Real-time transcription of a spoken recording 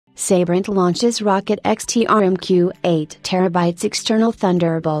Sabrent launches Rocket XTRM Q8TB external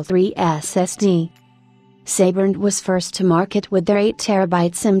Thunderbolt 3 SSD. Sabrent was first to market with their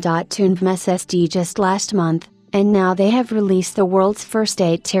 8TB M.2 SSD just last month, and now they have released the world's first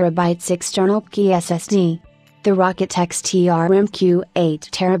 8TB external PCIe SSD. The Rocket XTRM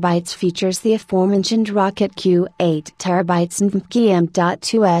Q8TB features the aforementioned Rocket Q8TB PCIe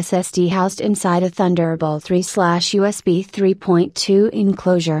M.2 SSD housed inside a Thunderbolt 3/USB 3.2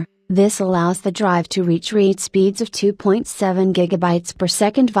 enclosure. This allows the drive to reach read speeds of 2.7 GB per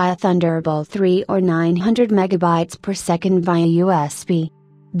second via Thunderbolt 3 or 900 MB per second via USB.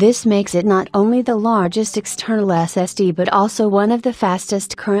 This makes it not only the largest external SSD but also one of the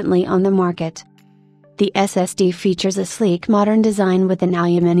fastest currently on the market. The SSD features a sleek modern design with an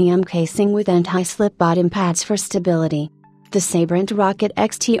aluminum casing with anti-slip bottom pads for stability. The Sabrent Rocket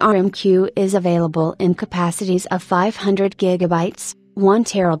XTRM Q is available in capacities of 500 GB, 1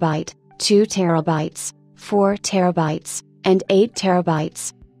 TB, 2 TB, 4 TB, and 8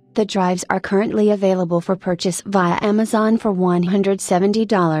 TB. The drives are currently available for purchase via Amazon for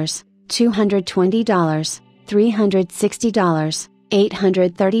 $170, $220, $360,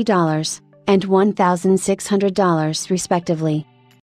 $830, and $1,600 respectively.